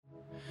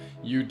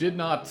You did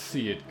not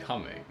see it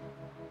coming.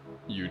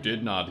 You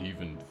did not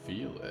even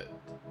feel it.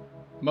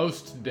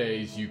 Most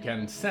days you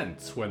can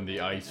sense when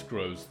the ice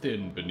grows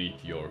thin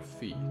beneath your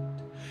feet.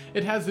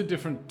 It has a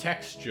different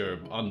texture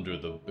under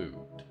the boot.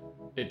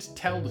 It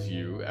tells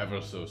you,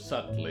 ever so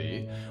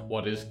subtly,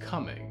 what is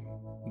coming.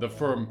 The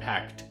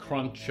firm-packed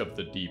crunch of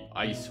the deep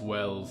ice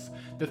wells,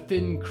 the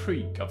thin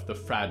creak of the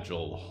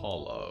fragile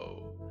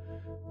hollow.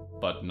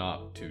 But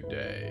not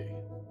today.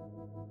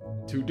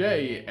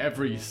 Today,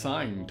 every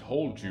sign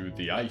told you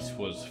the ice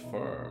was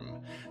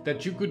firm,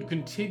 that you could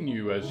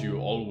continue as you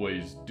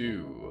always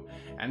do,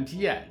 and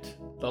yet,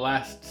 the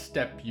last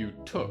step you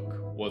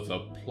took was a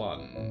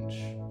plunge.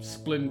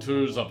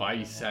 Splinters of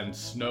ice and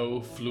snow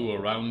flew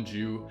around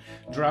you,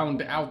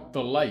 drowned out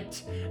the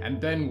light,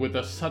 and then with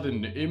a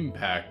sudden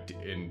impact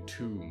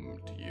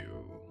entombed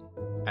you.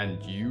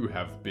 And you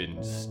have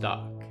been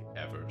stuck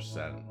ever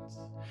since.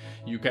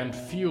 You can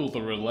feel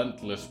the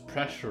relentless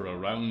pressure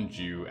around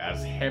you,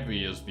 as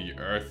heavy as the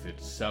earth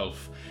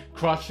itself,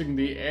 crushing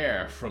the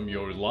air from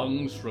your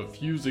lungs,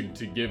 refusing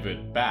to give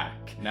it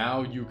back.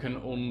 Now you can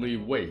only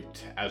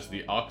wait as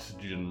the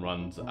oxygen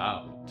runs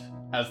out,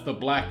 as the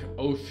black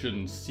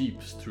ocean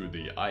seeps through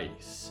the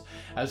ice,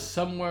 as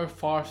somewhere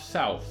far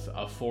south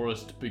a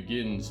forest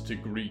begins to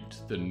greet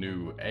the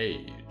new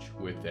age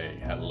with a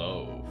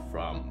hello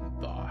from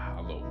the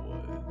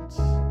Hallowoods.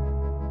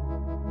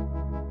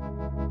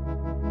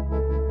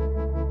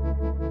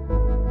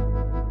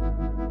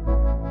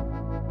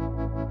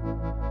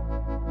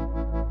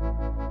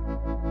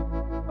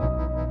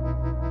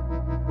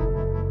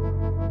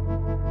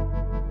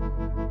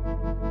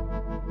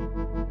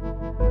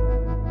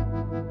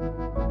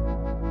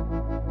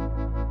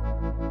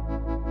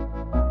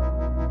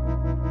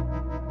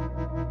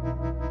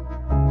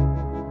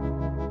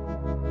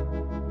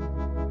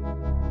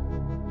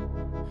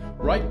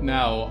 Right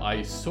now,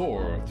 I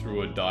soar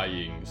through a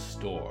dying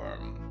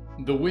storm.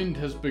 The wind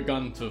has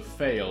begun to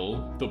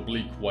fail, the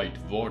bleak white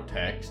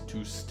vortex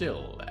to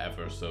still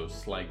ever so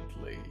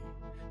slightly.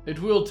 It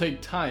will take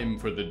time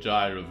for the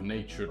gyre of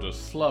nature to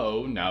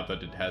slow now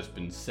that it has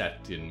been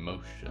set in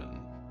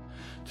motion.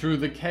 Through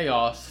the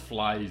chaos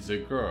flies a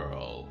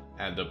girl,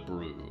 and a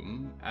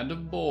broom, and a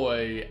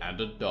boy,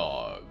 and a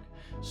dog,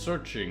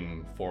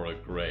 searching for a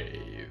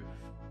grave.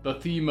 The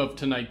theme of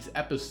tonight's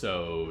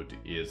episode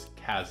is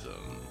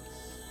Chasms.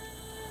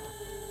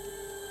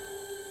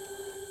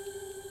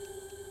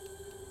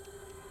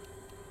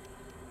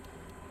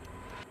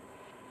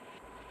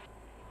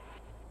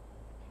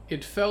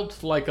 It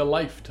felt like a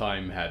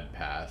lifetime had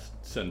passed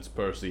since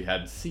Percy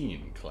had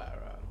seen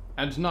Clara,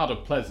 and not a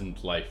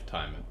pleasant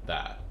lifetime at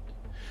that.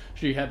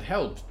 She had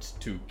helped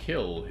to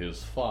kill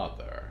his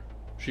father.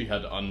 She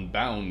had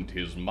unbound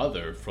his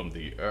mother from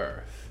the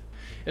earth.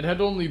 It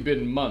had only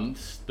been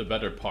months, the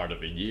better part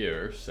of a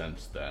year,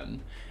 since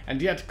then,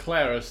 and yet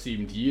Clara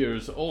seemed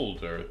years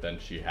older than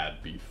she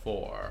had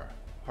before.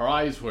 Her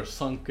eyes were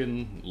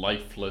sunken,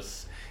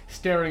 lifeless,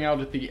 staring out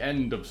at the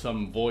end of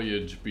some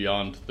voyage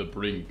beyond the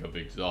brink of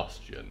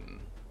exhaustion.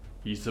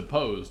 He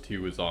supposed he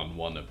was on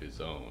one of his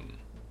own.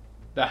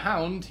 The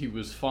hound he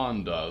was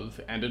fond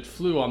of, and it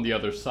flew on the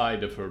other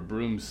side of her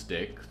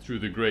broomstick through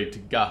the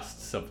great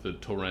gusts of the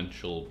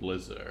torrential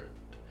blizzard.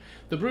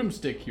 The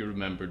broomstick he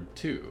remembered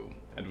too,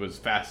 and was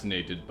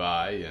fascinated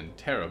by and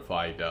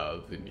terrified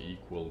of in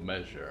equal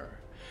measure.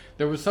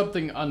 There was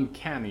something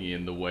uncanny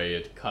in the way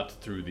it cut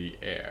through the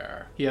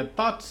air. He had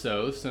thought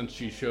so since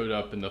she showed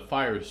up in the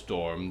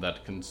firestorm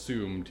that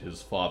consumed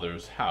his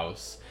father's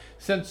house,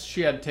 since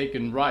she had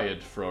taken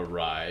Riot for a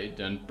ride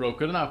and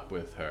broken up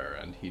with her,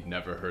 and he'd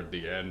never heard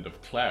the end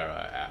of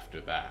Clara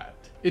after that.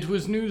 It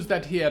was news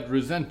that he had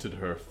resented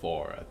her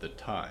for at the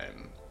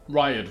time.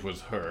 Riot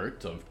was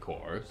hurt, of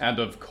course, and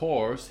of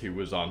course he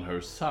was on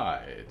her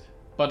side.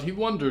 But he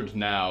wondered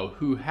now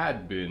who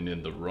had been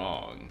in the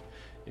wrong,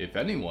 if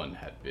anyone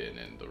had been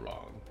in the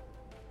wrong.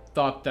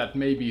 Thought that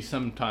maybe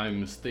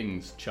sometimes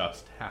things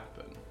just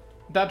happen.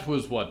 That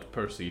was what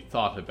Percy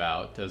thought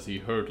about as he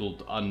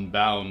hurtled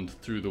unbound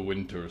through the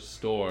winter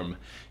storm,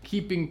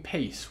 keeping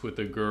pace with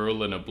a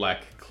girl in a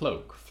black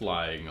cloak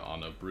flying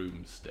on a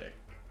broomstick.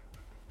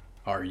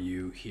 "Are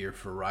you here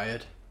for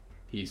Riot?"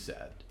 he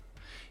said.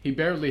 He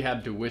barely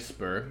had to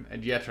whisper,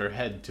 and yet her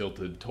head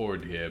tilted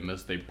toward him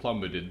as they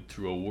plummeted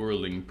through a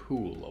whirling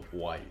pool of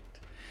white.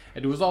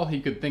 It was all he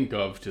could think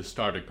of to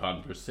start a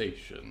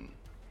conversation.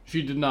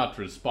 She did not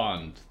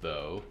respond,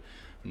 though,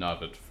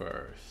 not at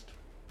first.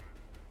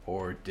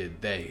 "Or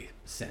did they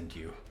send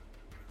you?"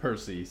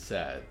 Percy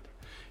said.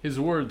 His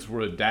words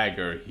were a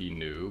dagger, he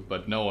knew,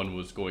 but no one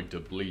was going to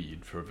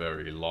bleed for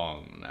very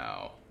long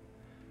now.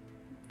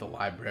 "The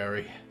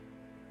library.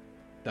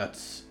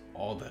 That's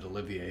all that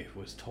Olivier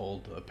was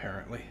told,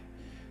 apparently.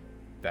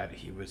 That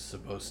he was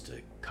supposed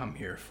to come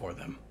here for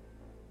them."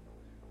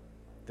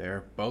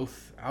 "They're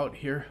both out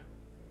here?"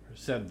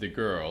 said the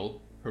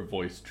girl. Her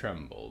voice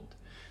trembled.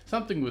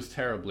 Something was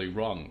terribly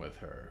wrong with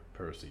her,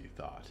 Percy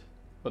thought.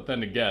 But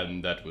then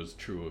again, that was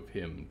true of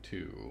him,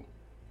 too.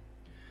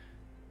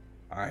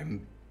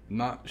 "I'm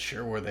not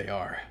sure where they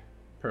are,"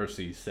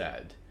 Percy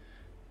said.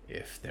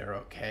 if they're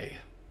okay.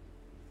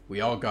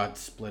 We all got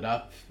split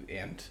up,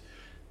 and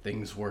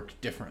things work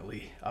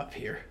differently up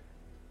here.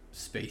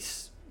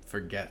 Space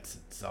forgets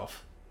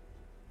itself.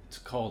 It's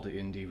called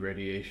indie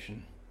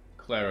radiation,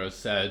 Clara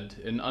said,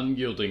 an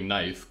unyielding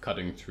knife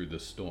cutting through the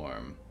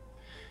storm.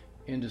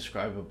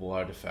 Indescribable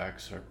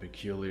artifacts are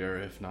peculiar,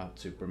 if not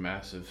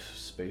supermassive.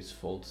 Space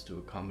folds to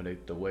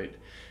accommodate the weight.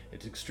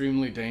 It's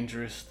extremely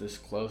dangerous this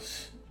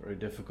close. Very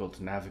difficult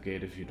to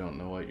navigate if you don't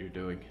know what you're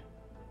doing.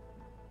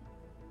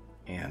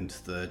 And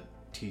the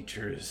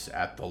teachers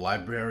at the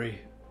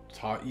library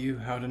taught you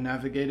how to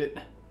navigate it?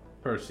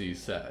 Percy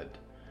said.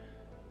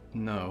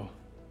 No,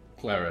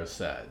 Clara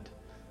said.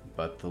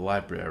 but the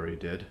library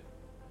did.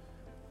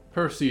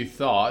 Percy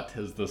thought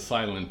as the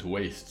silent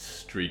waste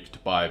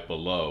streaked by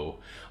below,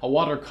 a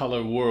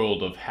watercolor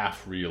world of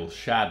half-real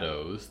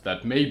shadows,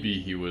 that maybe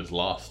he was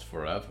lost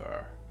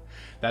forever.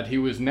 That he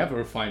was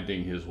never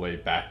finding his way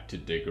back to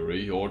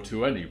Diggory or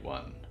to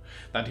anyone.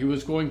 That he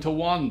was going to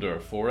wander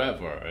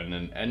forever in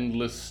an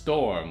endless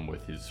storm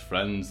with his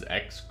friend's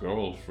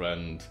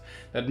ex-girlfriend.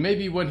 That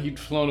maybe when he'd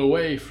flown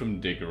away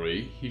from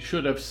Diggory, he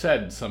should have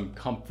said some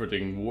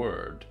comforting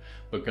word,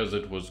 because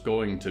it was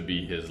going to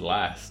be his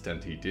last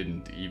and he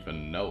didn't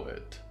even know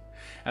it.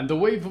 And the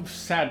wave of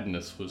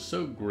sadness was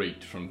so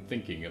great from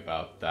thinking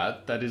about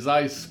that his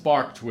eyes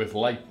sparked with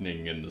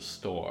lightning in the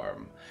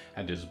storm,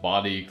 and his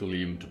body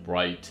gleamed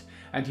bright,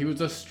 and he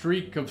was a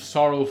streak of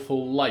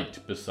sorrowful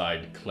light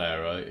beside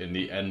Clara in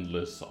the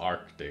endless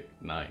Arctic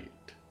night.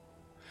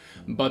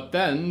 But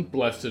then,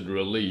 blessed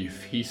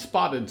relief, he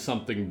spotted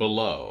something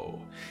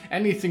below.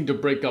 Anything to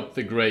break up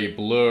the gray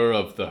blur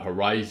of the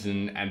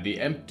horizon and the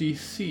empty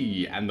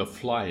sea and the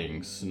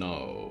flying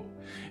snow.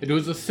 It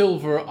was a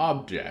silver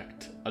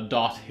object, a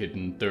dot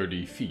hidden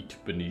 30 feet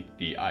beneath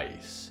the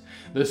ice.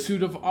 The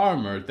suit of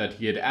armor that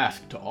he had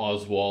asked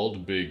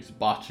Oswald Biggs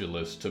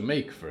Botulus to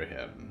make for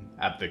him,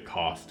 at the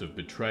cost of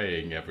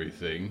betraying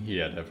everything he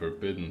had ever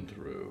been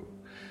through.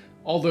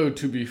 Although,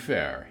 to be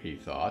fair, he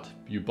thought,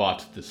 you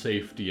bought the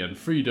safety and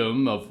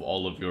freedom of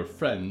all of your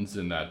friends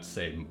in that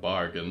same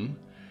bargain.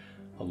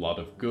 A lot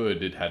of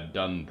good it had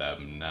done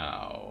them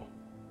now.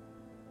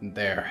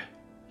 There,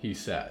 he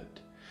said.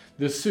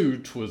 The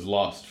suit was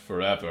lost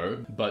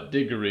forever, but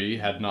Diggory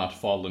had not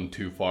fallen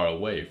too far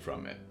away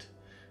from it.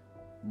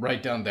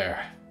 Right down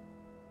there.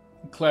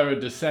 Clara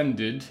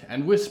descended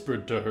and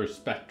whispered to her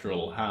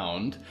spectral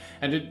hound,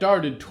 and it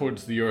darted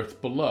towards the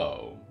earth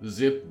below,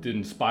 zipped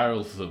in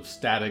spirals of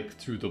static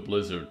through the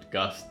blizzard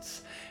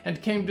gusts,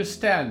 and came to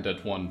stand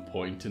at one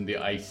point in the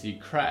icy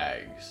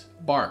crags,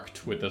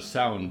 barked with a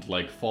sound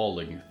like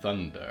falling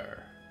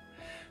thunder.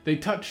 They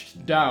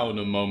touched down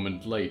a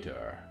moment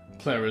later,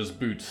 Clara's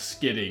boots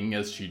skidding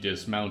as she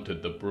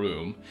dismounted the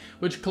broom,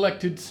 which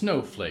collected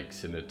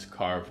snowflakes in its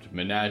carved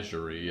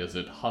menagerie as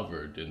it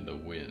hovered in the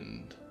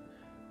wind.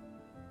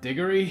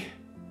 Diggory?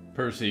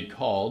 Percy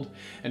called,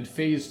 and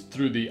phased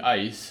through the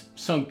ice,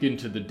 sunk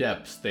into the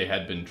depths they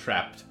had been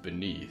trapped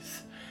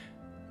beneath.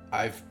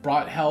 I've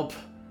brought help.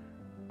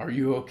 Are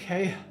you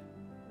okay?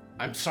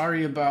 I'm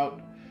sorry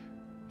about...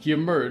 He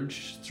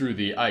emerged through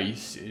the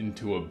ice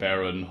into a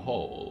barren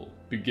hole,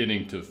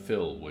 beginning to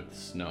fill with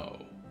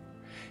snow.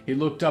 He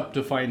looked up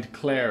to find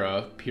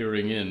Clara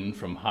peering in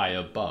from high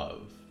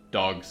above,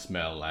 dog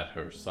smell at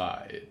her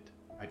side.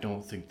 I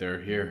don't think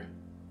they're here,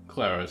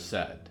 Clara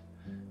said.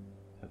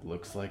 It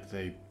looks like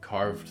they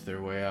carved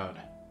their way out.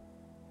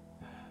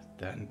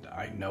 Then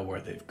I know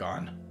where they've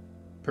gone,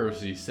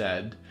 Percy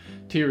said,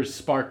 tears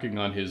sparking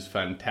on his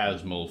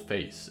phantasmal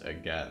face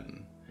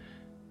again.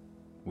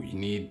 We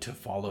need to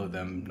follow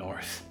them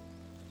north.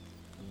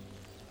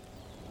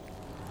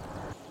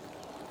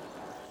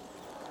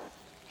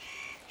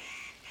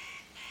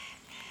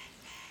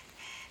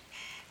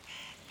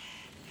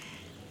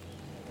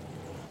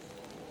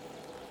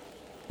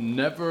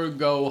 Never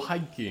go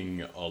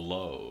hiking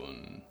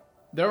alone.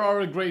 There are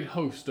a great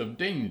host of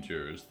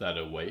dangers that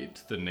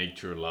await the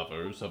nature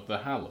lovers of the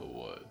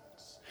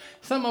Hallowoods.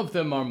 Some of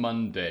them are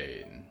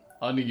mundane.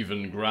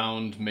 Uneven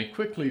ground may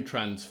quickly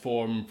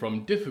transform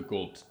from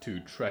difficult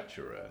to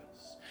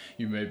treacherous.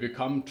 You may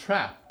become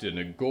trapped in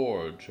a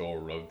gorge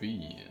or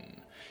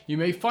ravine. You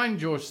may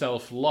find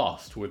yourself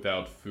lost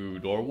without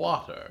food or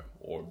water,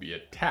 or be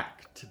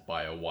attacked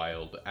by a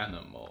wild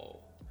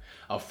animal.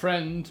 A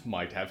friend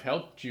might have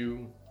helped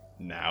you.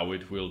 Now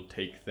it will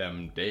take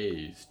them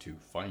days to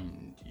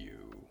find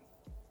you.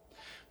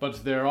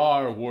 But there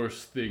are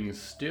worse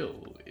things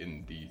still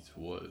in these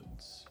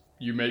woods.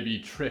 You may be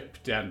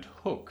tripped and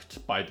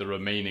hooked by the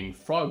remaining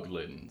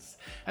froglins,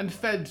 and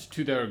fed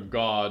to their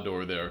god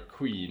or their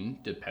queen,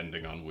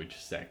 depending on which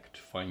sect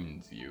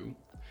finds you.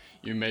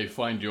 You may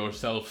find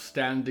yourself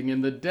standing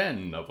in the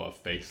den of a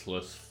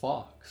faceless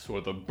fox,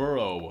 or the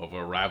burrow of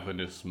a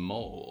ravenous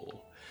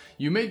mole.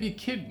 You may be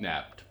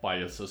kidnapped by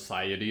a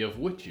society of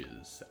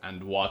witches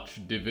and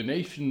watch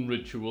divination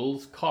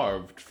rituals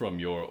carved from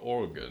your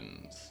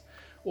organs.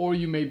 Or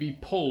you may be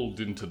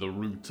pulled into the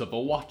roots of a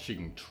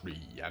watching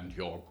tree and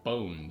your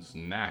bones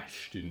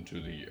gnashed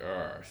into the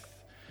earth.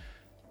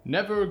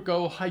 Never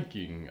go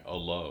hiking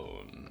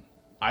alone.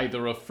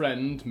 Either a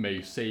friend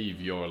may save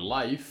your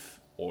life,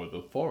 or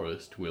the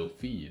forest will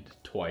feed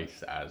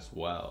twice as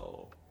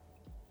well.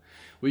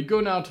 We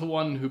go now to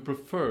one who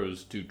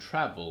prefers to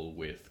travel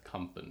with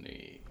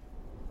company.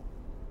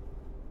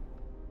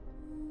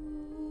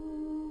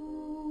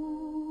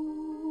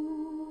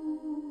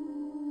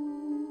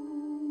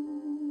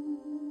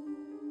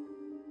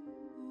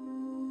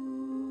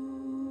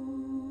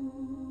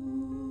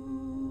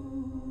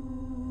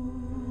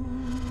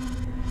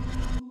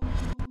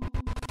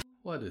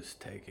 What is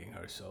taking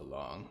her so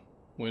long?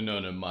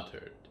 Winona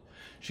muttered.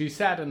 She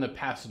sat in the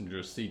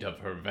passenger seat of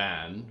her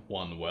van,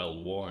 one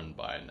well worn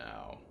by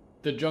now.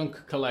 The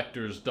junk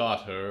collector's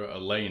daughter,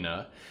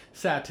 Elena,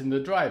 sat in the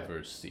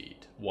driver's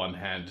seat, one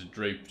hand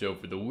draped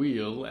over the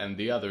wheel and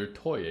the other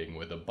toying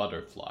with a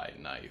butterfly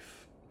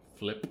knife.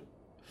 Flip,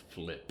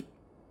 flip.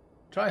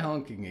 Try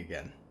honking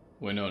again,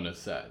 Winona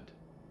said.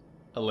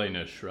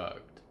 Elena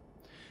shrugged.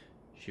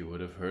 She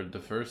would have heard the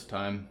first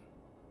time.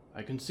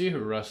 I can see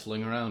her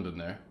rustling around in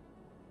there.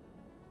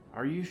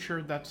 Are you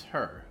sure that's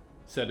her?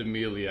 Said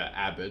Amelia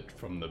Abbott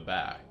from the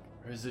back.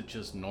 Or is it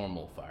just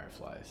normal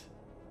fireflies?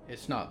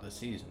 It's not the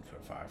season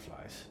for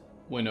fireflies.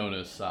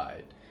 Winona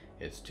sighed.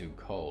 It's too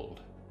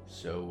cold.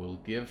 So we'll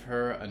give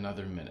her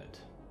another minute,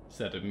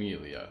 said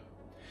Amelia.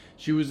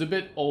 She was a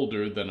bit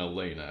older than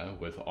Elena,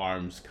 with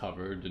arms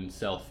covered in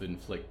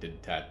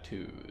self-inflicted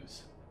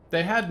tattoos.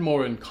 They had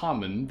more in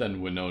common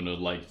than Winona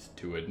liked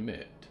to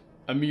admit.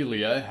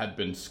 Amelia had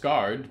been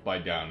scarred by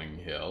Downing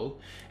Hill,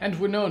 and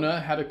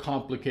Winona had a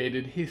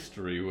complicated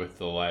history with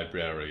the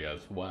library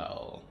as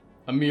well.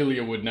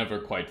 Amelia would never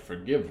quite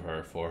forgive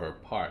her for her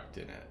part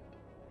in it.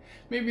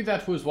 Maybe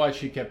that was why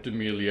she kept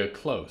Amelia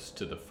close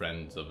to the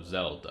Friends of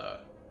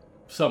Zelda.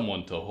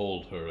 Someone to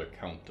hold her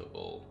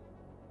accountable.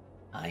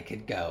 I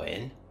could go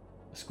in,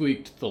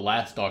 squeaked the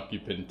last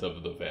occupant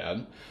of the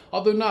van,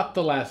 although not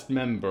the last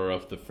member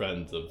of the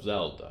Friends of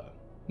Zelda.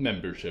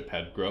 Membership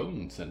had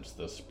grown since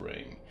the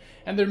spring,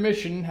 and their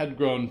mission had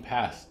grown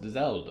past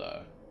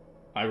Zelda.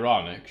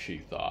 Ironic, she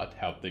thought,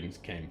 how things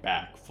came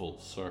back full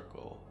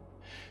circle.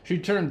 She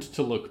turned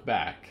to look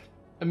back.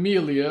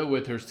 Amelia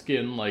with her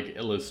skin like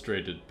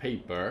illustrated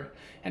paper,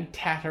 and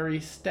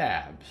Tattery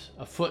Stabs,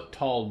 a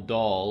foot-tall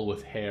doll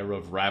with hair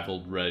of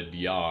raveled red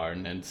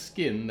yarn and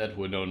skin that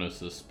Winona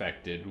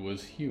suspected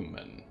was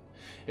human.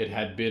 It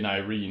had been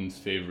Irene's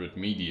favorite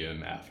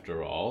medium,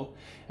 after all,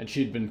 and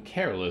she'd been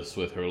careless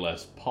with her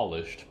less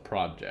polished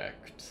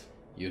projects.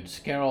 You'd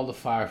scare all the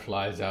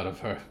fireflies out of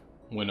her,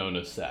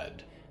 Winona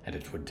said, and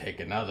it would take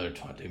another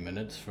 20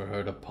 minutes for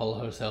her to pull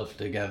herself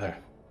together.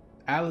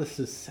 Alice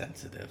is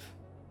sensitive.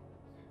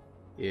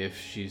 If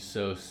she's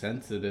so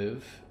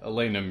sensitive,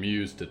 Elena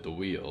mused at the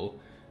wheel,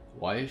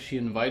 why is she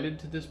invited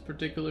to this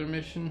particular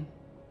mission?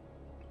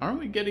 Aren't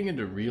we getting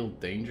into real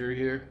danger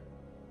here?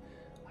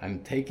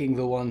 I'm taking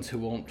the ones who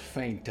won't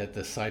faint at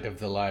the sight of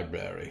the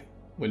library,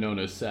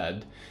 Winona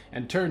said,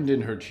 and turned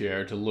in her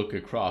chair to look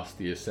across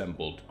the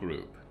assembled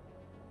group.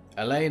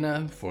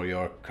 Elena, for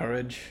your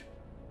courage.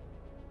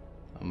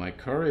 My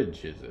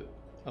courage, is it?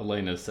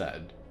 Elena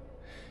said.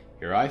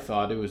 Here I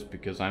thought it was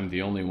because I'm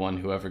the only one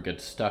who ever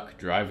gets stuck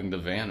driving the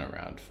van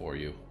around for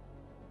you.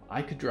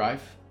 I could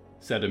drive,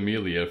 said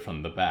Amelia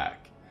from the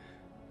back.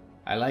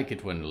 I like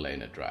it when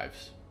Elena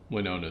drives,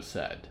 Winona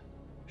said.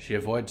 She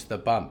avoids the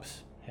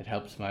bumps. It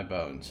helps my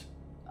bones.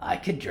 I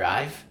could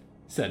drive,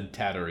 said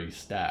Tattery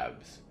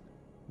Stabs.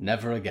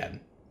 Never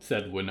again,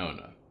 said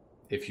Winona.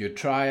 If you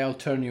try, I'll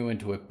turn you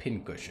into a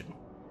pincushion.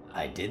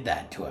 I did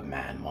that to a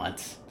man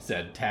once,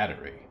 said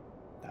Tattery.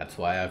 That's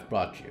why I've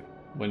brought you,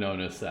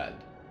 Winona said.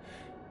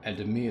 And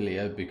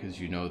Amelia, because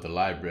you know the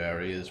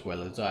library as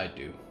well as I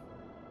do.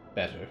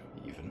 Better,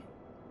 even.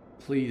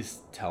 Please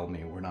tell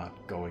me we're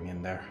not going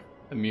in there.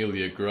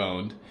 Amelia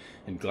groaned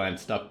and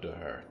glanced up to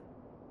her.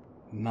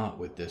 Not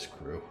with this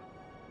crew.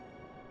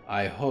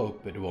 I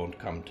hope it won't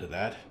come to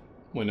that,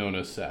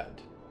 Winona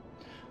said.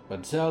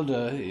 But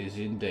Zelda is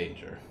in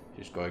danger.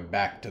 She's going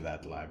back to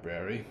that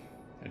library,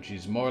 and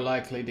she's more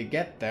likely to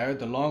get there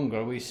the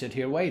longer we sit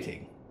here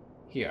waiting.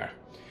 Here.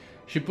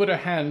 She put a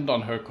hand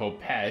on her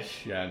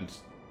khopesh and...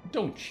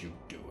 Don't you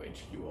do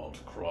it, you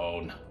old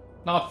crone.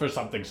 Not for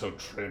something so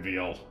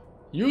trivial.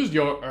 Use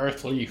your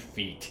earthly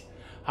feet.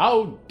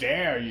 How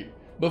dare you...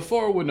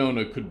 Before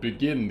Winona could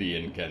begin the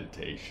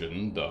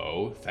incantation,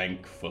 though,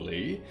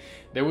 thankfully,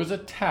 there was a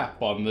tap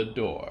on the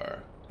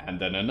door, and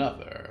then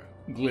another,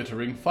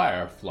 glittering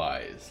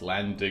fireflies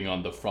landing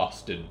on the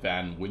frosted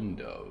van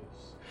windows.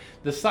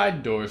 The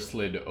side door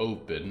slid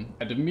open,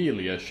 and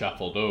Amelia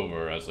shuffled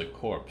over as a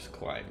corpse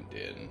climbed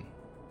in.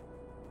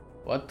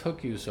 What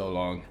took you so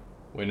long?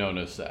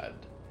 Winona said.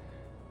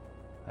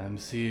 I'm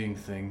seeing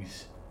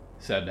things,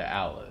 said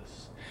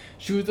Alice.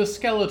 She was a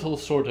skeletal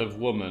sort of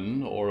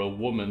woman, or a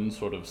woman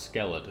sort of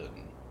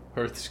skeleton.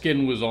 Her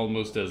skin was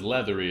almost as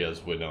leathery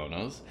as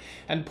Winona's,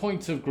 and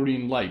points of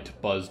green light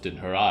buzzed in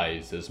her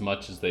eyes as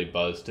much as they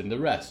buzzed in the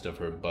rest of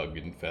her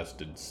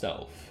bug-infested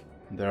self.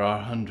 There are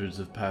hundreds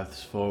of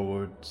paths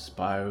forward,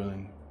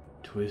 spiraling,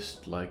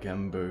 twist like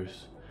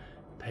embers,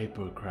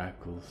 paper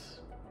crackles,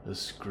 a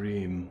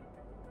scream.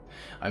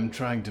 I'm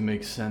trying to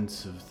make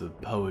sense of the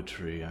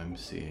poetry I'm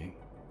seeing.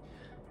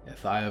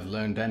 If I have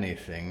learned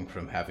anything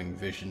from having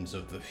visions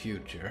of the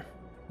future,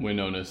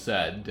 Winona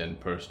said and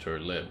pursed her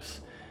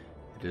lips,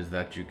 it is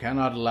that you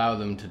cannot allow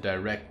them to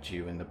direct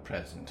you in the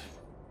present.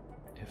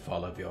 If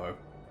all of your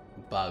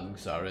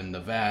bugs are in the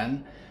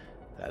van,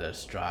 let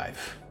us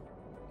drive.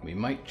 We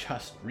might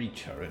just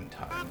reach her in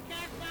time.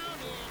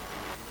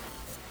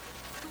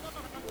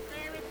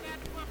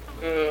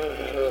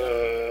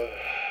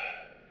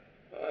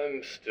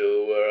 I'm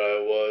still where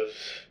I was,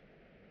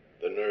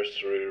 the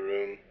nursery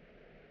room.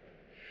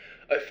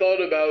 I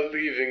thought about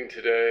leaving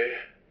today,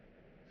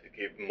 to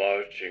keep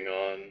marching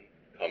on,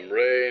 come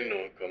rain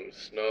or come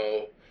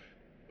snow,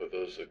 for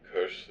those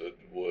accursed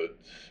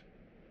woods.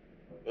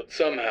 But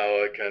somehow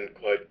I can't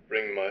quite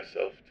bring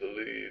myself to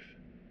leave.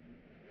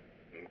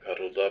 I'm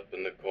cuddled up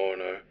in the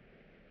corner,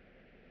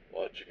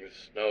 watching the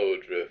snow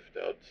drift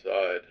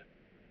outside.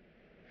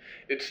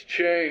 It's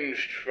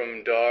changed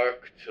from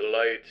dark to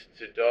light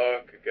to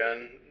dark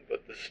again,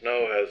 but the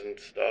snow hasn't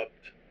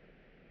stopped.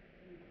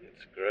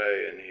 It's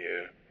gray in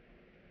here,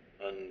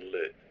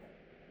 unlit.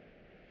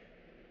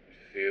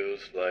 It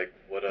feels like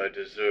what I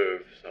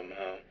deserve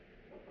somehow.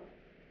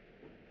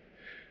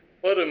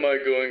 What am I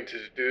going to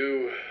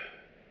do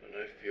when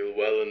I feel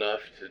well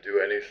enough to do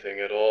anything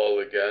at all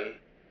again?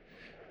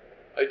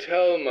 I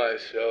tell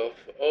myself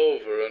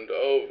over and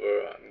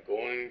over I'm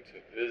going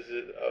to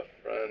visit a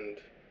friend.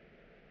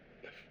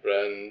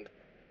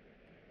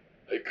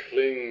 I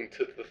cling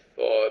to the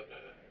thought.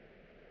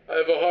 I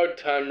have a hard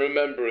time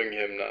remembering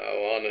him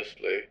now,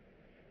 honestly.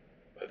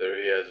 Whether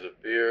he has a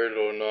beard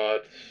or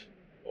not,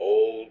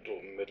 old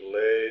or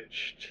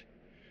middle-aged.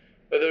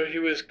 Whether he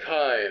was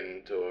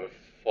kind or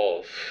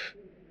false.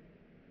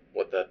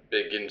 What that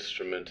big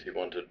instrument he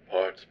wanted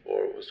parts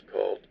for was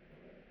called.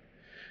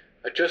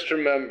 I just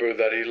remember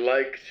that he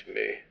liked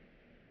me.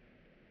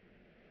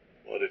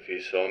 What if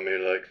he saw me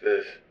like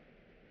this?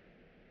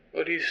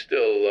 Would he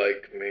still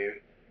like me?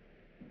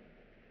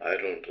 I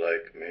don't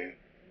like me.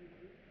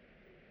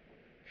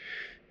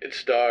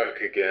 It's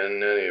dark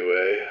again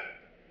anyway,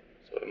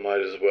 so I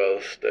might as well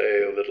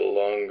stay a little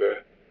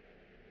longer.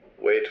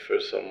 Wait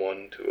for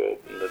someone to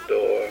open the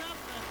door.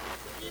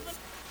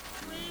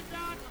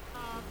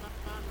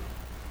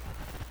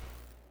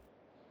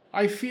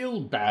 I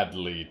feel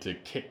badly to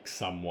kick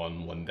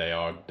someone when they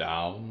are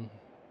down,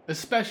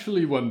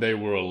 especially when they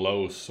were a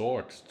low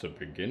sort to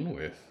begin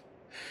with.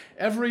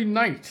 Every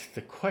night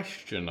the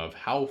question of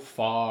how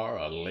far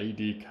a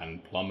lady can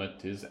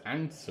plummet is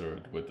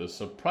answered with a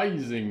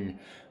surprising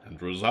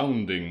and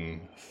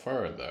resounding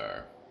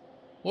further.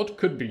 What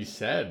could be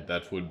said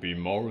that would be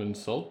more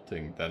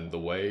insulting than the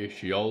way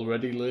she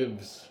already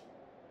lives?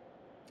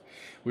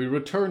 We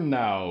return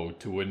now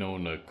to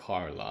Winona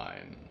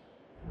Carline.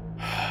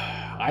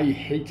 I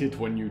hate it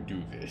when you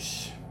do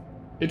this.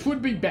 It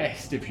would be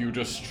best if you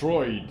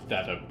destroyed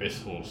that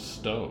abyssal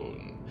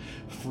stone,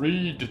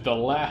 freed the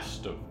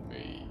last of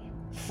me,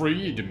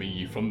 freed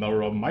me from the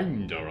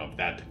reminder of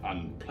that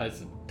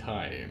unpleasant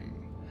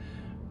time.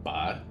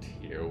 But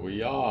here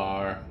we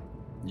are.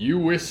 You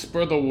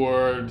whisper the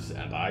words,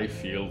 and I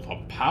feel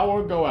the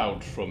power go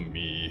out from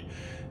me,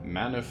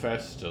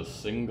 manifest a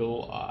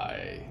single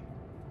eye.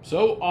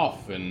 So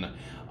often,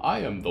 I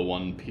am the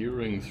one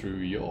peering through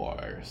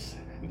yours,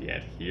 and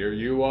yet here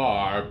you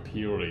are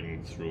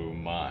peering through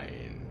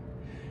mine.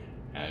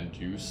 And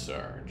you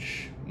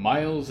search,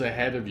 miles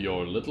ahead of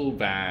your little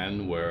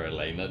van where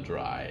Elena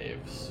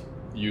drives.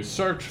 You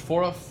search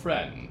for a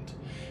friend,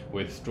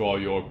 withdraw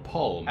your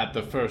palm at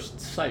the first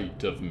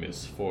sight of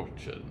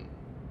misfortune.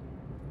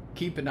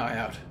 keep an eye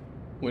out,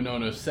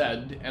 Winona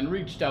said, and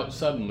reached out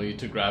suddenly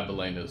to grab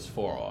Elena's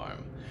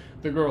forearm.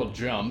 The girl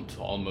jumped,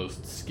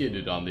 almost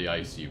skidded on the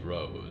icy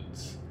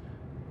roads.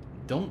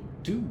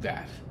 Don't do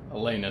that,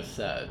 Elena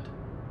said.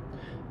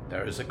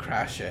 There is a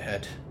crash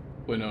ahead,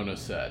 Winona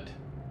said.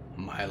 a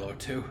mile or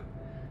two.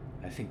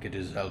 I think it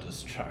is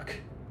Zelda's truck.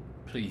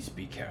 Please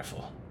be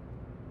careful.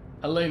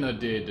 Elena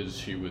did as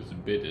she was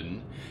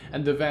bidden,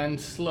 and the van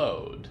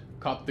slowed,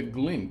 caught the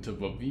glint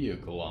of a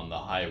vehicle on the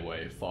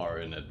highway far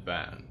in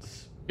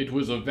advance. It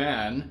was a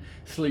van,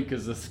 sleek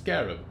as a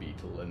scarab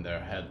beetle in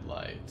their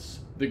headlights.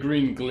 The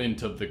green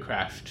glint of the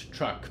crashed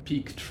truck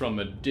peeked from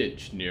a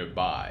ditch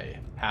nearby,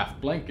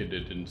 half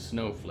blanketed in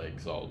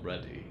snowflakes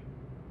already.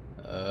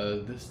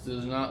 This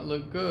does not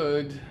look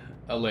good,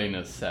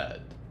 Elena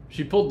said.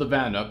 She pulled the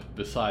van up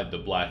beside the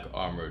black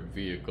armored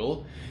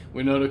vehicle.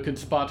 Winona could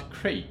spot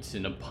crates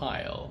in a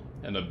pile,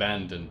 an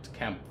abandoned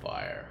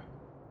campfire.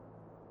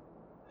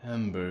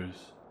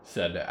 Embers,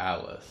 said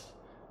Alice,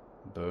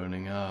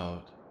 burning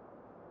out.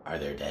 Are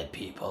there dead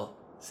people?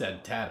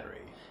 Said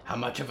Tattery. How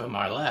much of them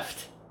are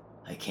left?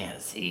 I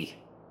can't see.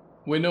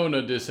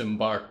 Winona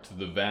disembarked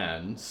the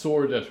van,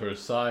 sword at her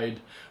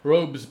side,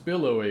 robes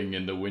billowing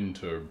in the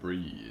winter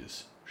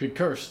breeze. She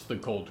cursed the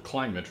cold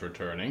climate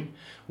returning,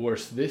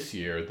 worse this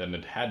year than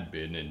it had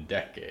been in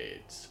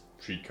decades.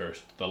 She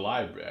cursed the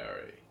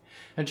library,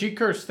 and she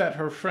cursed that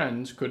her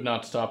friends could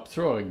not stop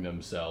throwing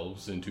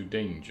themselves into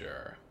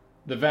danger.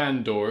 The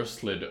van door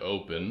slid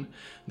open,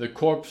 the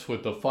corpse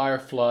with the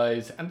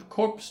fireflies, and the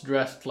corpse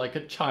dressed like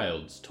a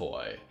child's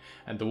toy,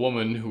 and the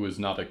woman who was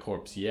not a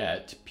corpse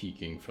yet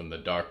peeking from the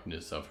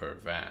darkness of her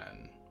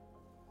van.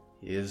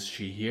 "Is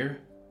she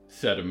here?"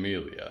 said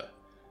Amelia.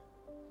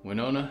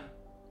 "Winona?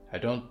 I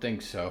don't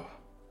think so,"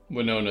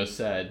 Winona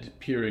said,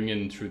 peering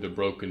in through the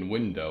broken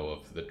window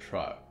of the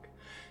truck.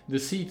 The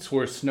seats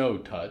were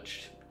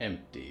snow-touched,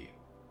 empty.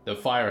 The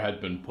fire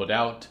had been put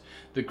out,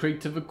 the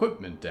crates of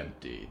equipment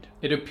emptied.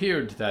 It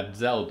appeared that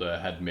Zelda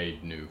had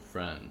made new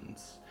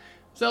friends.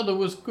 Zelda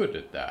was good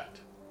at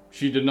that.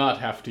 She did not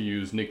have to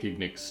use Nicky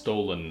Nick's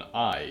stolen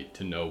eye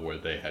to know where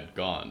they had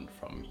gone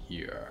from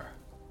here.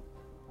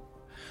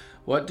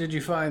 "What did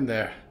you find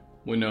there?"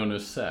 Winona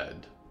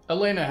said.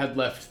 Elena had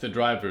left the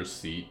driver's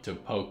seat to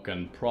poke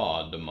and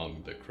prod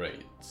among the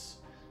crates.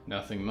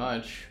 "Nothing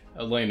much,"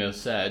 Elena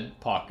said,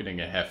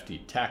 pocketing a hefty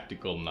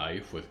tactical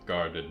knife with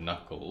guarded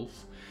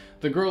knuckles.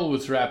 The girl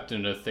was wrapped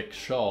in a thick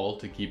shawl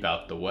to keep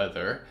out the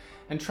weather,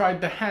 and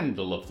tried the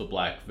handle of the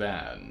black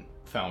van.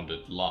 Found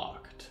it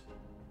locked.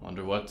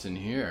 "Wonder what's in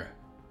here."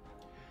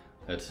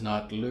 "Let's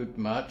not loot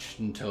much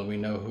until we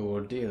know who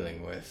we're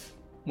dealing with,"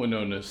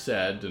 Winona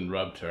said, and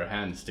rubbed her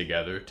hands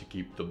together to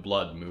keep the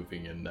blood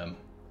moving in them.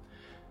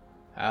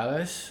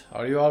 "Alice,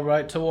 are you all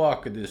right to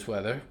walk in this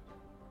weather?"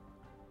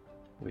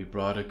 "We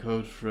brought a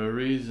coat for a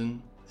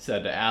reason,"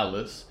 said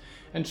Alice,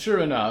 and sure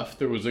enough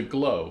there was a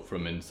glow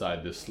from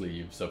inside the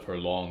sleeves of her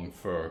long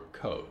fur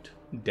coat,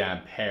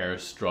 damp hair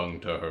strung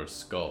to her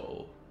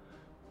skull.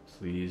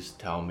 "Please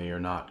tell me you're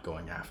not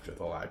going after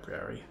the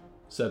library,"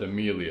 said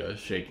Amelia,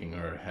 shaking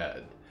her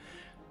head.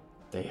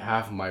 "They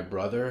have my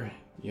brother,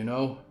 you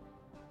know.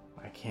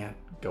 I can't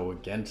go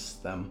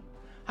against them."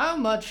 How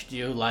much do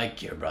you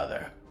like your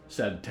brother?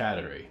 said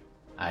Tattery.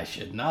 I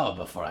should know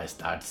before I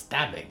start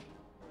stabbing.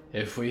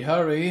 "If we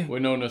hurry,"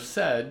 Winona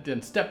said,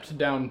 and stepped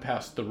down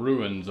past the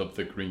ruins of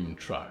the green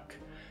truck.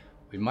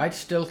 "we might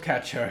still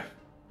catch her.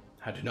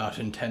 I do not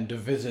intend to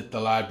visit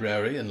the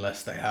library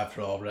unless they have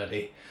her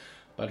already.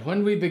 But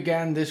when we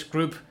began this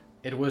group,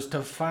 it was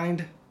to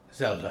find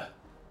Zelda,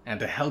 and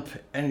to help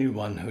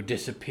anyone who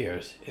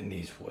disappears in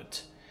these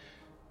woods.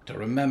 To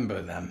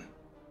remember them.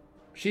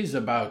 She's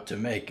about to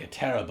make a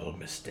terrible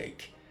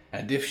mistake,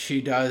 and if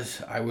she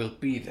does, I will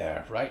be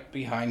there, right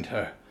behind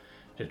her,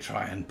 to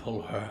try and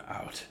pull her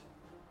out.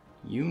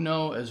 You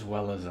know as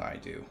well as I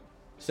do,"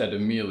 said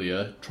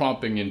Amelia,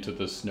 tromping into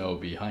the snow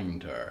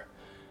behind her,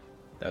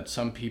 "that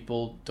some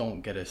people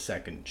don't get a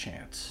second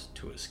chance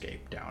to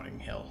escape Downing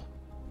Hill.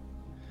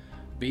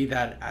 Be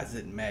that as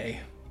it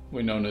may."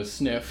 Winona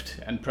sniffed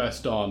and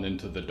pressed on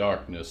into the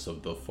darkness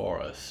of the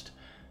forest.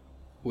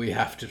 "We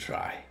have to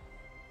try."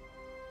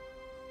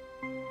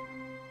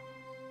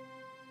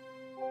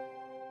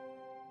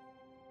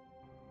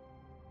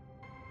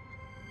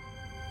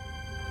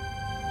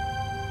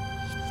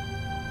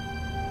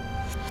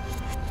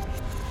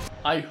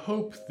 I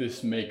hope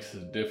this makes a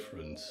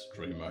difference,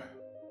 dreamer.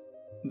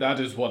 That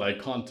is what I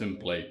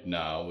contemplate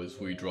now as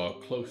we draw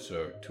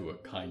closer to a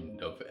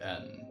kind of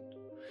end,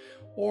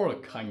 or a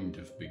kind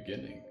of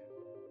beginning.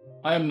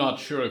 I am not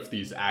sure if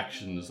these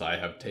actions I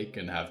have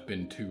taken have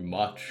been too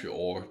much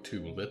or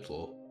too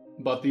little,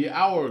 but the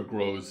hour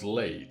grows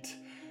late,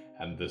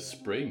 and the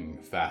spring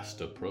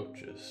fast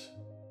approaches.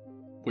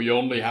 We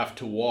only have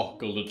to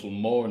walk a little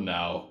more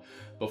now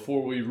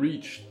before we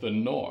reach the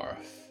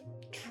north,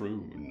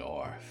 true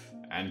north,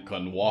 and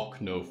can walk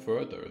no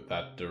further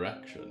that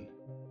direction.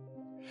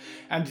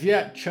 And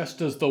yet,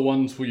 just as the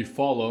ones we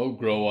follow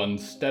grow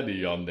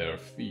unsteady on their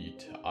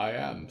feet, I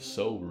am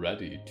so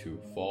ready to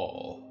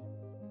fall.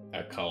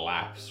 A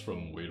collapse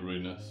from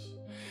weariness,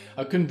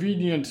 a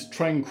convenient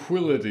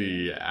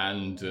tranquility,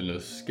 and an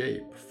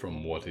escape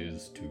from what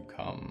is to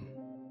come.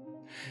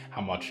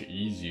 How much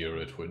easier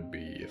it would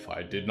be if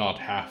I did not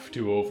have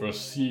to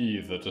oversee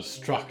the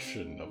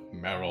destruction of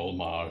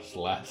Merylmar's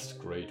last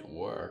great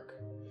work.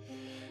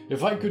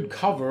 If I could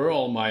cover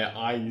all my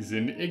eyes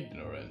in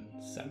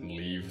ignorance and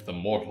leave the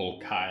mortal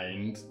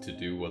kind to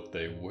do what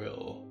they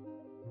will.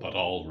 But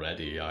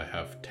already I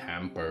have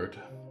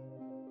tampered.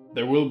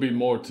 There will be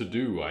more to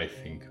do, I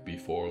think,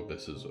 before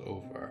this is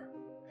over.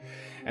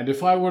 And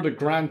if I were to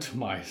grant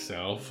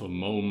myself a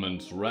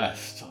moment's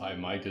rest, I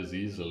might as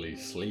easily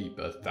sleep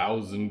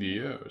 1,000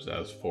 years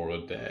as for a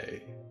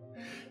day.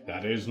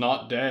 That is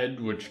not dead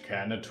which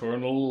can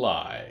eternal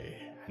lie,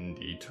 and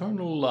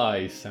eternal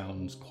lie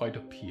sounds quite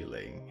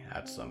appealing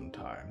at some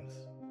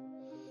times.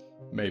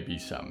 Maybe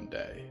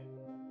someday.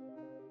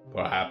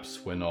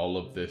 Perhaps when all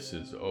of this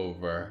is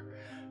over,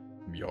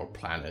 your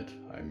planet,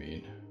 I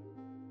mean,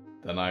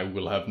 then I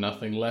will have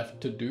nothing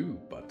left to do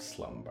but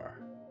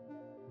slumber.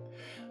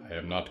 I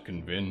am not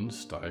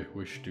convinced I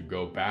wish to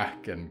go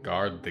back and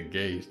guard the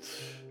gates.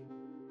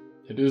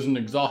 It is an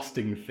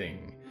exhausting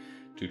thing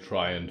to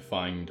try and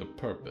find a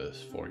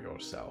purpose for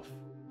yourself.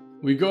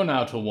 We go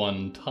now to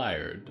one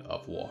tired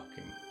of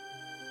walking.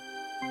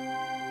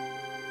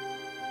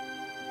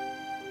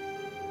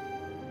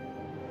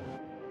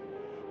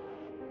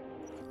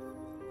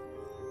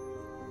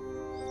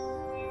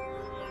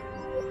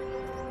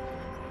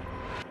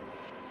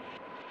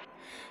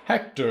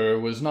 Hector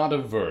was not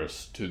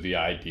averse to the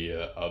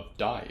idea of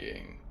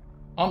dying.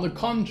 On the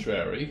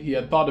contrary, he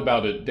had thought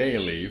about it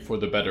daily for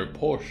the better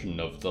portion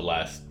of the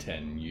last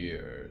 10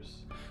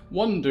 years.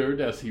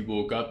 Wondered as he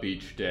woke up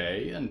each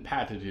day and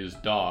patted his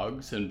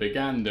dogs and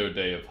began their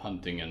day of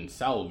hunting and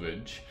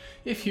salvage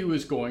if he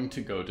was going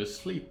to go to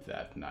sleep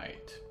that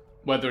night.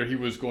 Whether he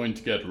was going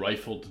to get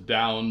rifled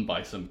down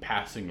by some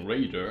passing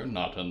raider,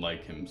 not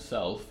unlike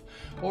himself,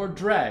 or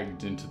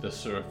dragged into the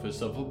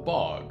surface of a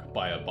bog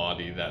by a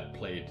body that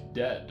played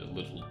dead a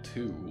little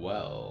too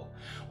well,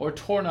 or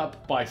torn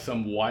up by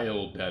some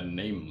wild and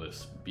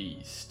nameless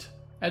beast.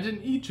 And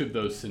in each of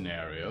those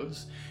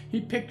scenarios, he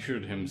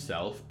pictured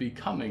himself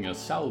becoming a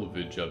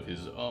salvage of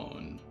his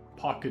own,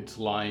 pockets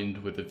lined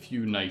with a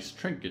few nice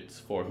trinkets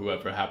for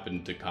whoever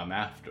happened to come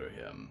after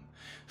him,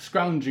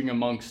 scrounging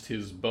amongst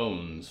his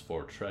bones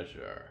for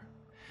treasure,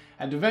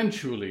 and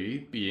eventually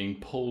being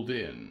pulled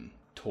in,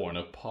 torn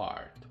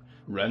apart,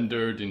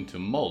 rendered into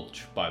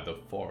mulch by the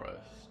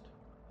forest.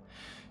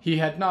 He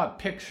had not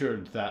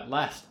pictured that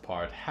last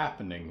part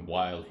happening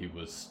while he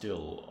was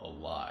still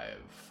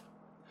alive,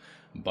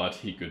 but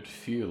he could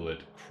feel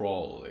it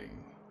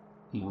crawling.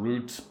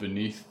 Roots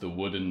beneath the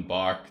wooden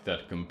bark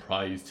that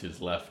comprised his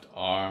left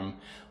arm,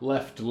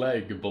 left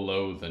leg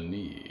below the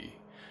knee,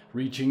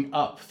 reaching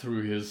up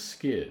through his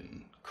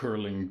skin,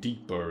 curling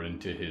deeper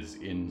into his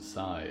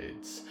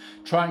insides,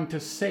 trying to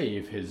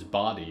save his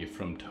body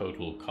from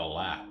total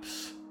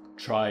collapse,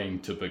 trying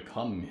to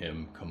become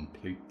him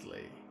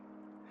completely.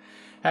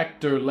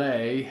 Hector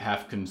lay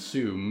half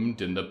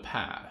consumed in the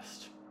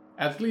past.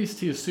 At least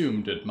he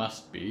assumed it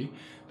must be,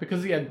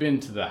 because he had been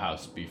to the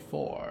house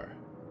before.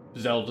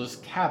 Zelda's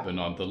cabin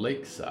on the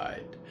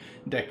lakeside,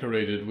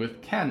 decorated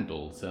with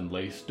candles and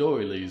lace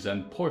doilies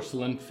and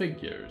porcelain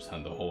figures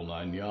and the whole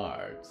 9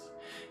 yards.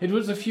 It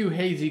was a few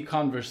hazy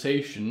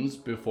conversations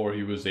before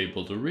he was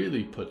able to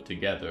really put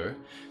together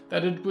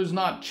that it was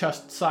not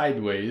just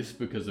sideways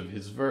because of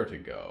his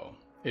vertigo.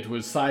 It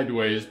was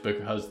sideways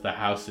because the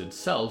house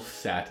itself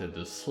sat at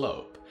a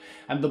slope,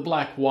 and the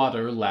black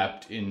water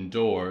lapped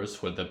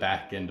indoors where the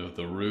back end of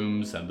the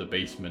rooms and the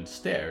basement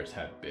stairs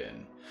had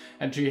been,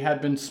 and she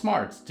had been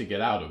smart to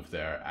get out of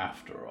there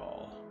after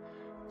all.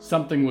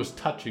 Something was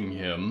touching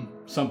him,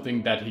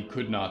 something that he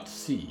could not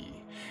see,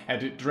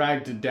 and it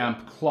dragged a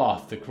damp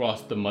cloth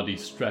across the muddy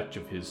stretch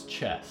of his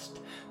chest,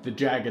 the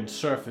jagged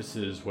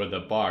surfaces where the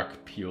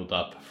bark peeled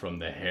up from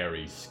the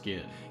hairy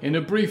skin. In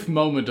a brief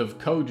moment of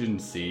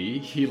cogency,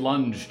 he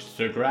lunged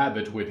to grab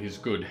it with his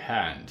good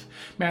hand,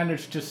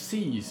 managed to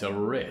seize a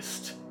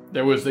wrist.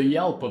 There was a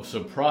yelp of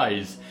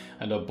surprise,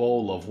 and a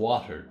bowl of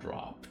water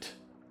dropped.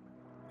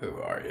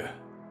 "Who are you?"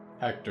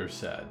 Hector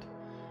said.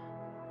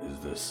 "Is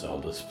this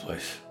Zelda's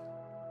place?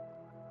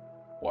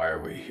 Why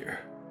are we here?"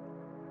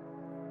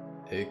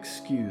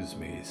 "Excuse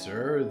me,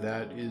 sir,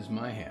 that is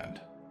my hand,"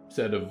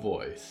 said a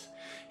voice.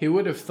 He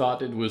would have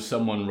thought it was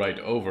someone right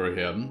over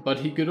him,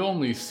 but he could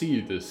only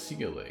see the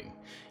ceiling,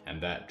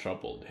 and that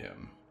troubled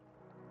him.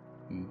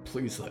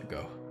 "Please let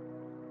go."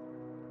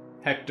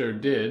 Hector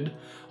did,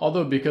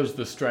 although because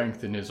the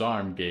strength in his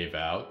arm gave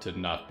out,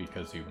 and not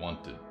because he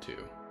wanted to.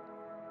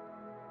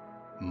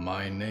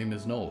 "My name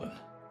is Nolan,"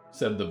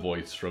 said the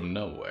voice from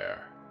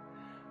nowhere.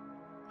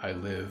 "I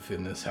live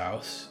in this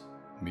house,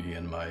 me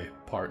and my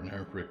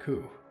partner,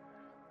 Riku.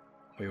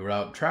 We were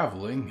out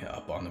traveling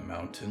up on the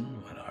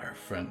mountain when our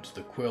friend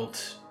the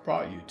Quilt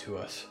brought you to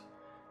us,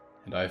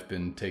 and I've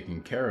been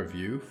taking care of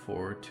you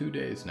for 2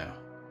 days now."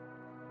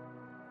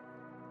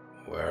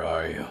 "Where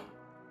are you?"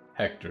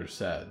 Hector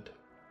said.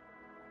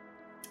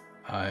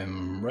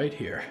 "I'm right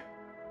here,"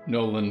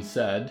 Nolan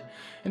said,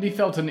 and he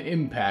felt an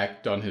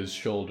impact on his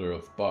shoulder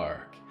of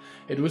bark.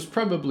 It was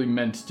probably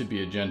meant to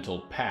be a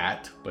gentle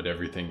pat, but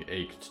everything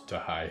ached to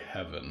high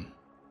heaven.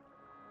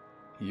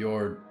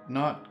 "You're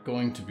not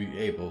going to be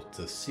able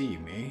to see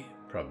me,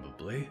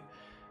 probably.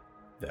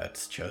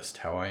 That's just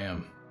how I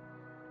am.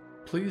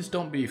 Please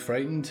don't be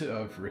frightened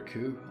of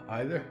Riku,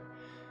 either.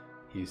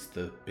 He's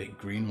the big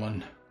green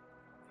one.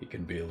 He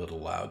can be a little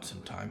loud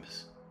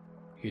sometimes.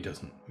 He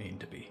doesn't mean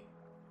to be."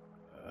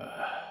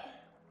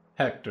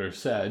 Hector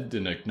said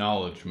in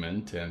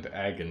acknowledgement and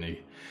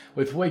agony.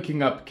 With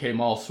waking up came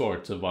all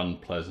sorts of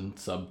unpleasant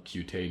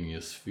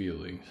subcutaneous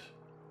feelings.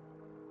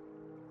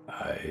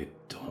 "I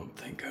don't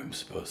think I'm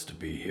supposed to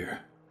be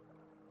here."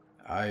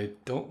 "I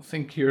don't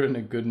think you're in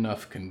a good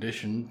enough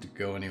condition to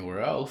go anywhere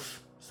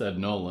else," said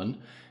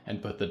Nolan,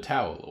 and put the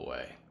towel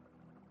away.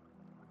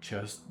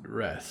 "Just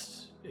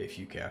rest, if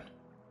you can."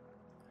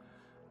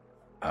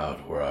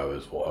 "Out where I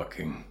was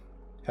walking,"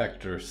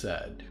 Hector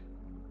said.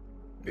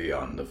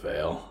 "Beyond the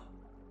veil.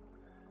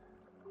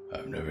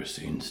 I've never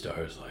seen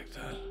stars like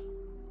that.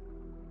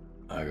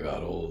 I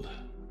got old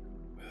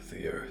with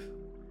the earth,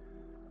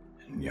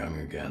 and young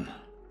again.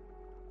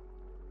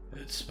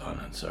 It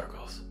spun in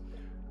circles."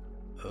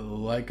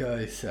 "Like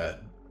I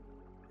said,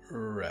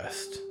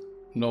 rest,"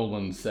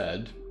 Nolan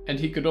said, and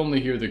he could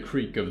only hear the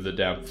creak of the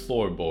damp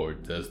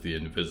floorboards as the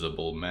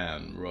invisible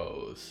man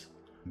rose.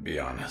 "Be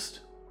honest,"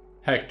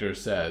 Hector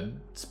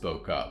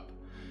spoke up.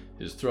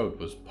 His throat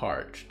was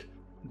parched.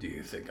 Do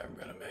you think I'm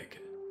gonna make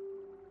it?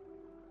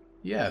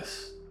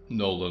 Yes,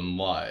 Nolan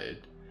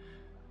lied.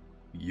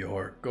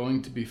 You're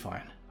going to be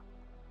fine.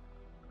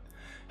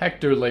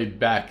 Hector laid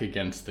back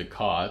against the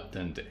cot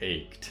and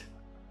ached.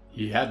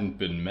 He hadn't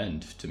been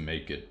meant to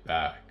make it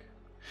back.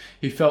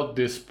 He felt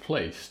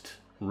displaced,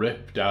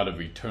 ripped out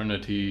of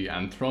eternity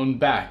and thrown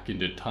back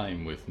into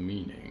time with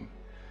meaning.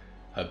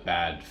 A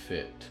bad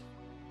fit.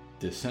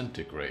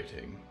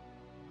 Disintegrating.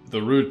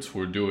 The roots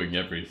were doing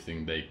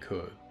everything they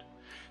could.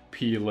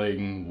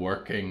 Peeling,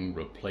 working,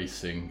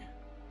 replacing.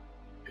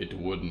 It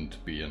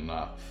wouldn't be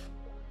enough.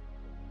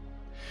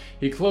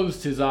 He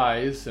closed his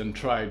eyes and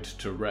tried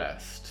to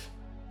rest.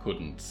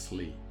 Couldn't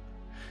sleep.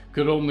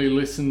 Could only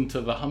listen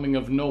to the humming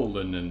of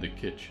Nolan in the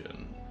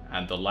kitchen,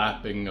 and the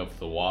lapping of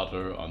the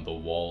water on the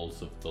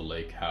walls of the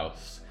lake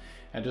house,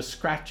 and a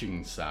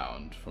scratching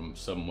sound from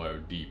somewhere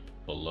deep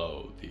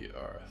below the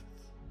earth.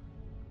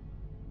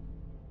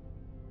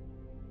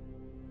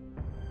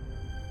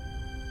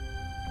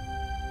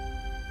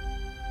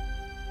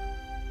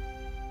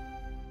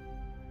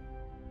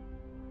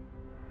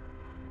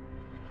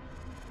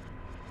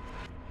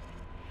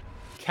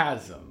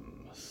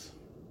 Chasms.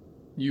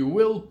 You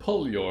will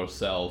pull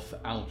yourself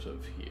out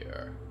of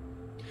here.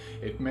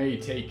 It may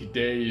take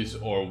days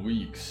or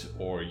weeks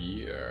or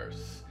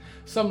years.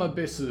 Some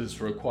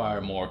abysses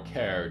require more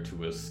care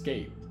to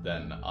escape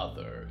than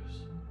others.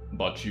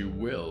 But you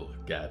will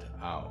get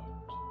out.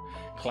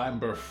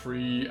 Clamber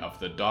free of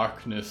the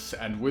darkness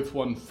and with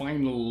one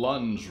final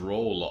lunge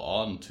roll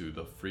onto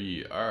the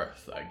free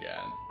earth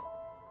again.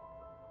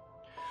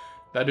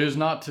 That is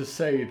not to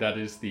say that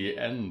is the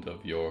end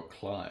of your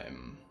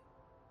climb.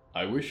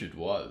 I wish it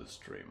was,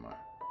 dreamer.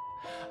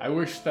 I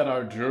wish that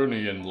our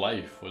journey in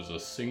life was a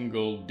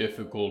single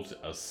difficult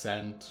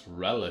ascent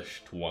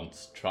relished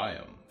once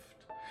triumphed,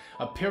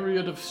 a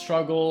period of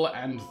struggle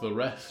and the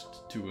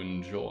rest to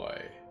enjoy.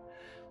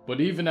 But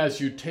even as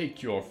you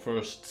take your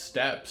first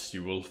steps,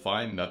 you will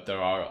find that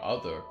there are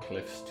other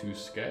cliffs to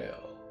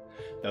scale,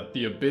 that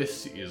the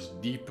abyss is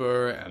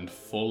deeper and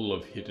full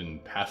of hidden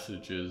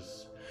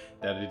passages,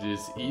 that it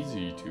is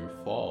easy to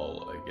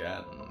fall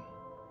again.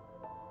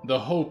 The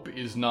hope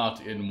is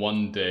not in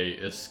one day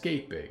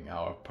escaping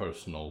our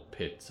personal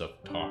pits of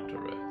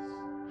Tartarus.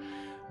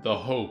 The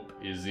hope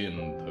is in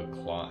the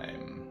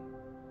climb.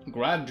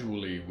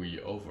 Gradually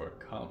we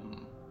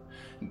overcome.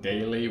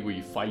 Daily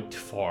we fight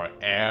for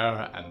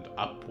air and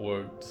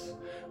upwards.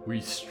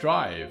 We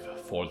strive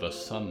for the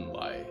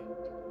sunlight.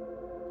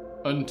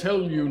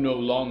 Until you no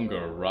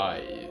longer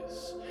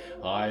rise,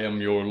 I am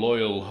your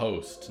loyal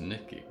host,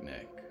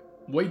 Nickignick,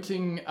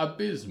 waiting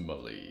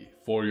abysmally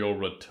for your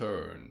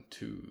return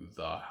to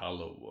the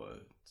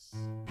Hallowoods.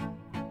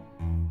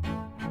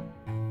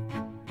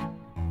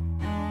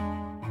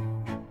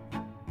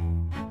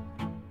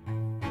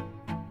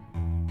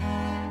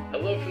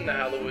 Hello from the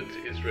Hallowoods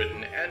is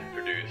written and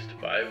produced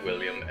by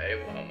William A.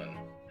 Wellman.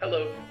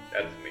 Hello,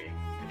 that's me.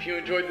 If you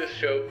enjoyed this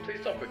show,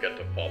 please don't forget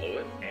to follow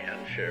it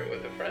and share it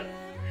with a friend.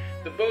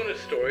 The bonus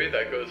story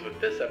that goes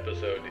with this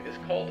episode is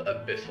called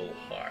Abyssal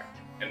Heart,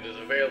 and is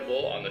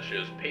available on the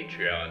show's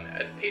Patreon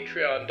at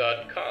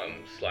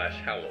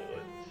patreon.com/Hallowoods.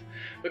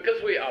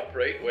 Because we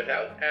operate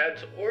without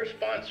ads or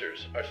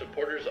sponsors, our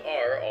supporters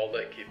are all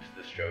that keeps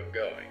this show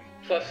going.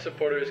 Plus,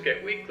 supporters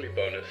get weekly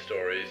bonus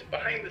stories,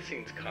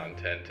 behind-the-scenes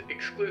content,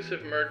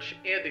 exclusive merch,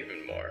 and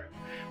even more.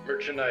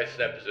 Merchandise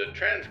and episode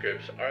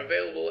transcripts are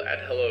available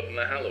at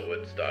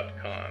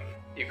hellofromthehallowoods.com.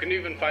 You can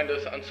even find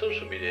us on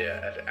social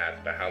media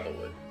at the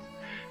Hallowoods.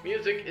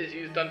 Music is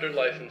used under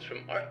license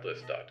from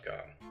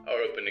Artlist.com.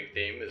 Our opening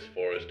theme is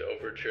Forest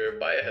Overture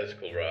by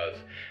Haskell Raz,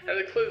 and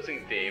the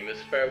closing theme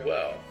is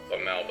Farewell by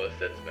Malva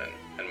Sitzman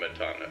and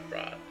Matana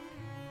Frot.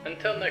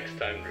 Until next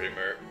time,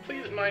 dreamer,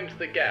 please mind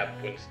the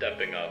gap when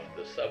stepping off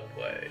the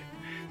subway.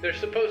 There's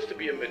supposed to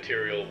be a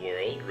material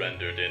world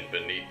rendered in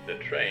beneath the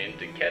train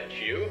to catch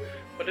you,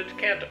 but it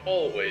can't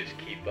always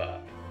keep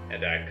up,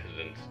 and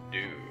accidents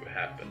do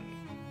happen.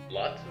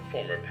 Lots of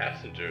former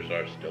passengers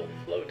are still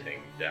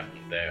floating down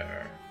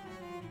there.